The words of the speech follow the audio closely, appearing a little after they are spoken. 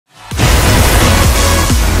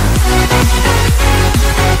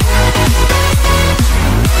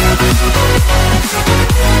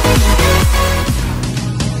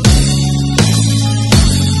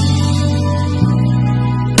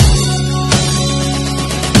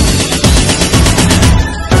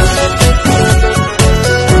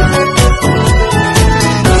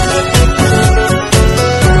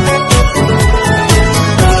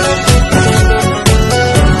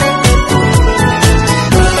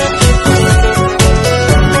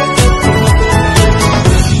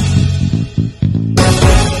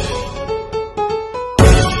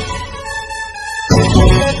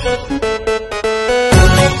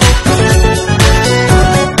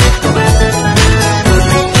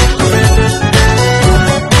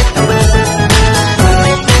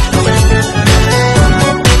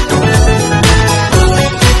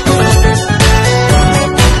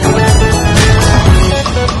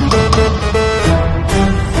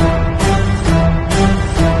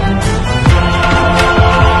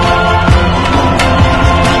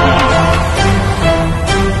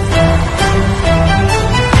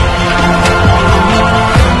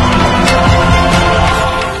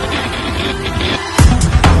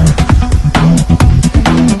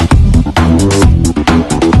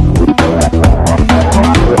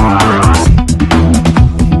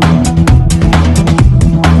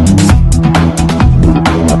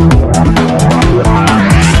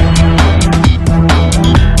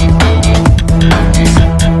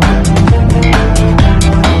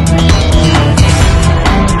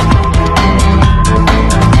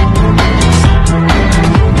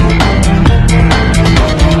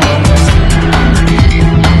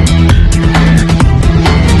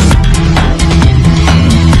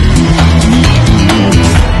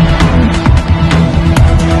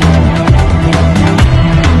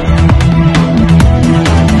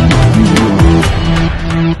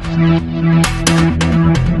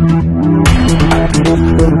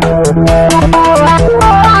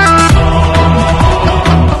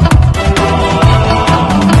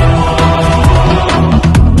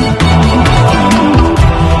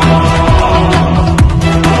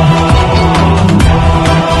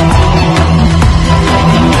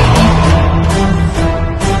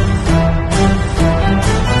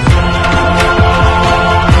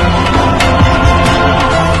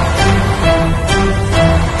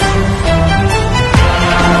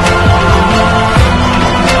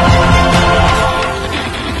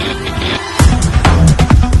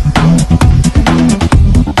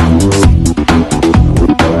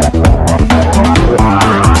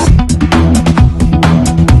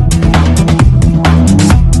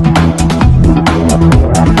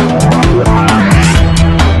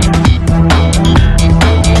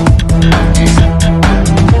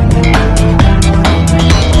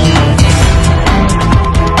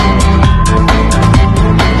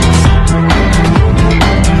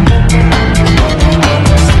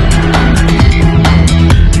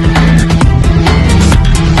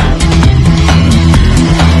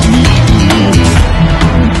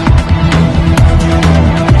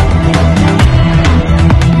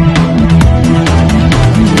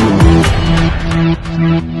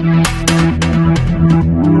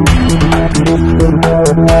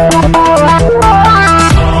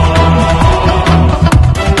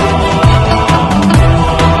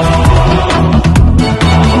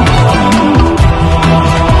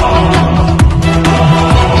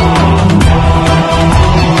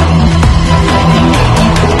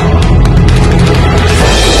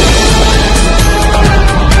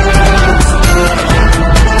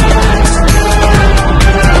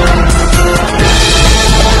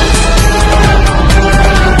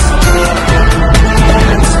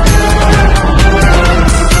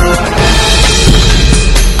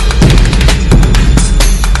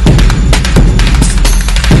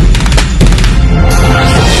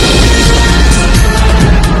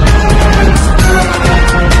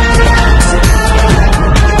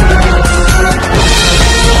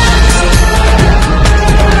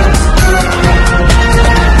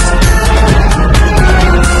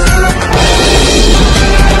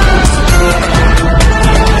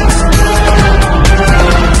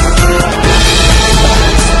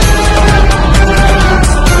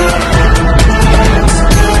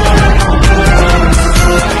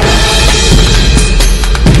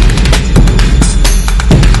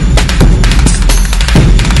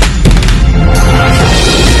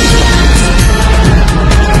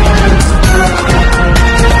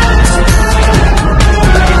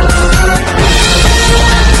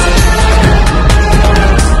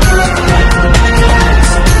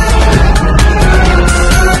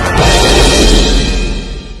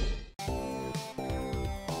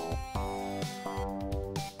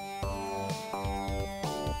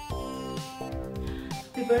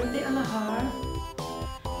Happy birthday, Alahar.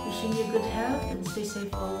 Wishing you good health and stay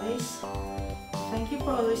safe always. Thank you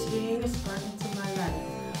for always being a spark into my life.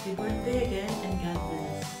 Happy birthday again and God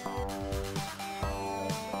bless.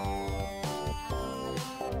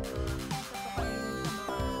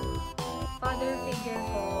 Father figure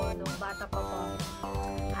ko nung bata pa po.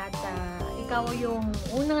 At ikaw yung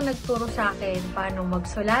unang nagturo sa akin paano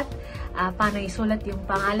magsulat, paano isulat yung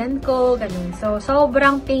pangalan ko, ganun. So,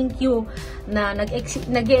 sobrang thank you na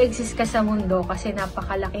nag-e-exist ka sa mundo kasi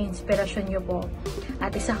napakalaking inspirasyon nyo po.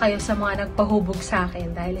 At isa kayo sa mga nagpahubog sa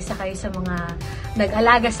akin dahil isa kayo sa mga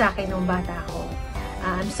nag-alaga sa akin nung bata ako.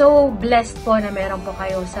 I'm so blessed po na meron po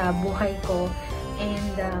kayo sa buhay ko.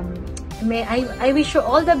 And I wish you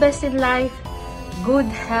all the best in life, good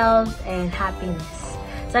health, and happiness.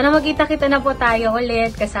 Sana magkita-kita na po tayo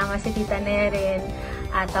ulit kasama si Tita Nerin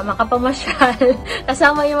at makapamasyal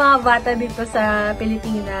kasama yung mga bata dito sa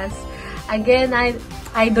Pilipinas. Again,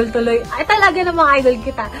 idol tuloy. Ay, talaga namang idol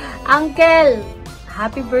kita. Uncle,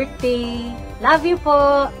 happy birthday. Love you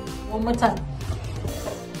po. One more time.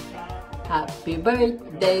 Happy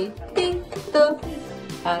birthday, Tito.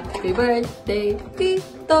 Happy birthday,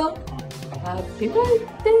 Tito. Happy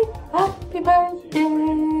birthday, happy birthday.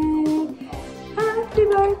 Happy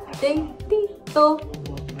birthday, Tito.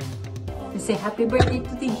 Say happy birthday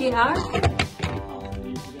to TJR.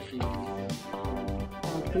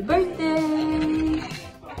 Happy birthday.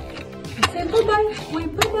 Say bye-bye. Wait,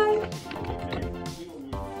 bye-bye.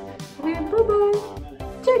 Wait, bye-bye.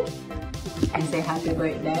 Check. And say happy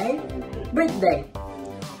birthday. Birthday.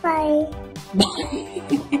 Bye.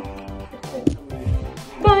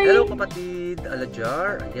 Bye. Hello kapatid,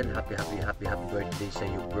 Alajar. Again, happy birthday sa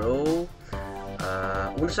iyo, bro.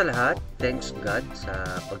 Una sa lahat, thanks God sa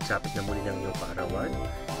pagsapit na muli ng iyong kaarawan,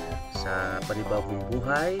 sa panibagong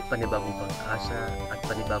buhay, panibagong pag-asa, at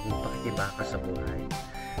panibagong pakikibaka sa buhay.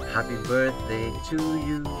 Happy birthday to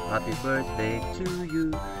you, happy birthday to you,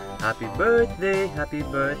 happy birthday, happy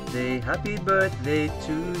birthday, happy birthday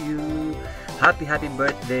to you. Happy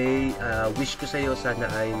birthday. Wish ko sa iyo sana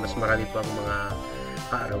ay mas marami pang mga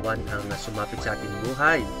kaarawan ang sumapit sa ating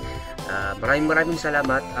buhay. Maraming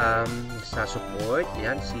salamat sa support.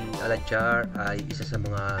 Yan, si Alajar ay isa sa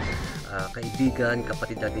mga kaibigan,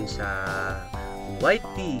 kapatid natin sa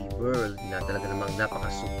YT World na talaga namang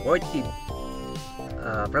napaka-supportive.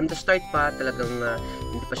 From the start pa, talagang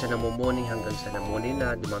hindi pa siya namumoni hanggang sa namoni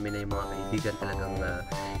na. Dumami na yung mga kaibigan, talagang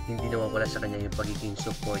hindi nawawala sa kanya yung pagiging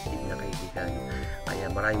supportive na kaibigan. Kaya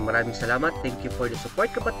maraming salamat. Thank you for the support,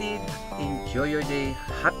 kapatid. Enjoy your day.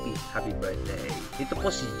 Happy birthday. Ito po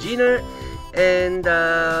si Gina. And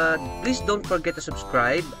please don't forget to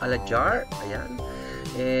subscribe, Alajar. Ayan.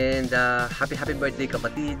 And happy birthday,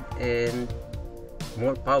 kapatid. And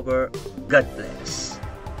more power. God bless.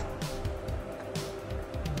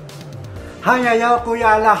 Hi,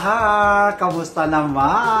 kuya lahat! Kamusta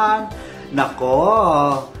naman?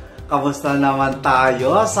 Nako, kamusta naman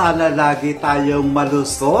tayo? Sana lagi tayong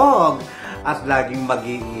malusog at laging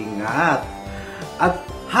mag-iingat. At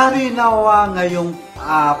harinawa ngayong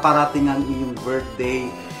parating ang iyong birthday.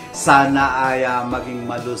 Sana ay maging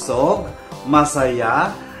malusog,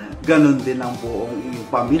 masaya, ganun din ang buong iyong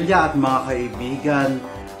pamilya at mga kaibigan.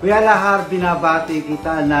 Kuya Lahar, binabati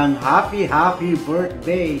kita ng happy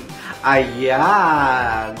birthday.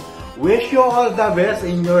 Ayan! Wish you all the best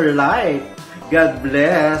in your life. God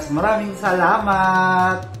bless. Maraming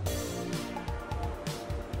salamat.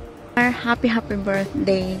 Happy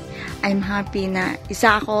birthday. I'm happy na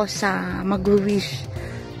isa ako sa mag-wish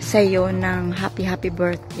sa iyo ng happy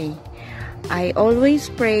birthday. I always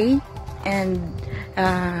pray and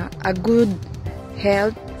a good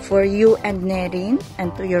health for you and Nerin and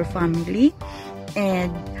to your family, and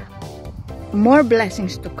more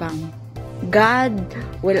blessings to come. God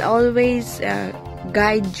will always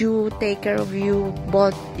guide you, take care of you,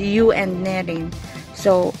 both you and Nerin.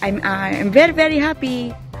 So I'm very happy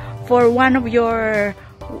for one of your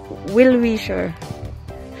well-wisher.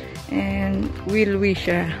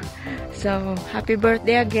 So happy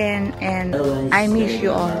birthday again, and hello guys, I miss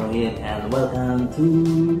you all. And welcome to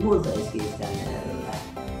Multa Skills Channel.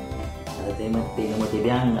 Tingnan mo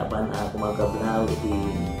tibiyang apan kumagablaw iti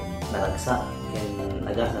naragsak and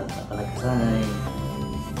nagasat apan nagkasanay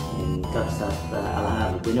kapsat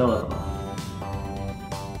alahar Junior.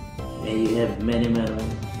 May you have many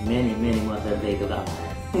more birthday to come.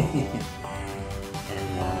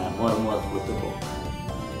 And more food to go.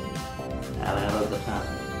 Alahar kapsat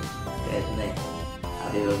kahit na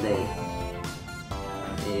happy birthday.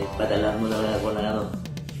 Padala mo na ako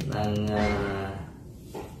ng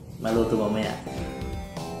maluto mamaya.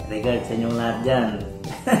 Regard sa inyong lahat dyan.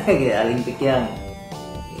 Aling Pikyang,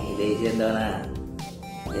 Pasion, Donna,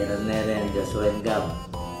 Neren, Joshua and Gab.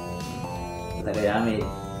 Kita kayo amin.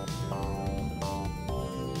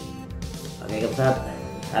 Okay, kapsat.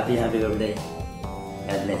 Happy birthday.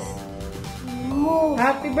 God bless.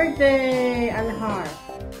 Happy birthday, Alhar.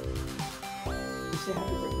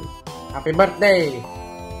 Happy birthday!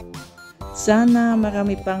 Sana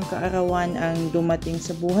marami pang kaarawan ang dumating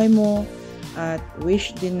sa buhay mo, at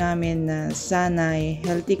wish din namin na sana'y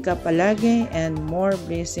healthy ka palagi and more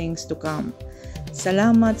blessings to come.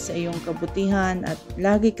 Salamat sa iyong kabutihan at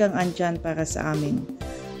lagi kang andyan para sa amin.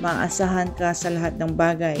 Maasahan ka sa lahat ng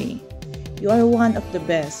bagay. You are one of the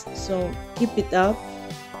best, so keep it up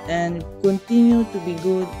and continue to be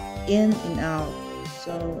good in and out.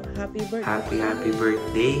 So, happy birthday! Happy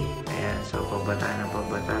birthday! Ayan, so pabata ng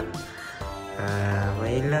pabata.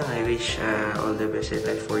 Ngayon lang, I wish all the best in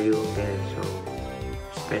life for you, okay? So,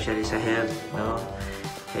 especially sa health, no?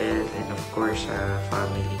 Health and of course,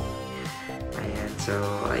 family. Ayan, so,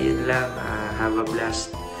 ayun lang. Have a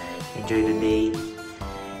blast. Enjoy the day.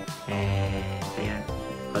 And, ayan,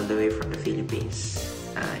 all the way from the Philippines.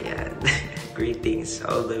 Ayan, greetings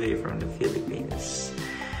all the way from the Philippines.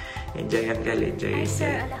 Enjoy, Uncle. Enjoy.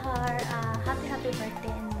 Sir Alhar, happy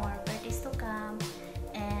birthday.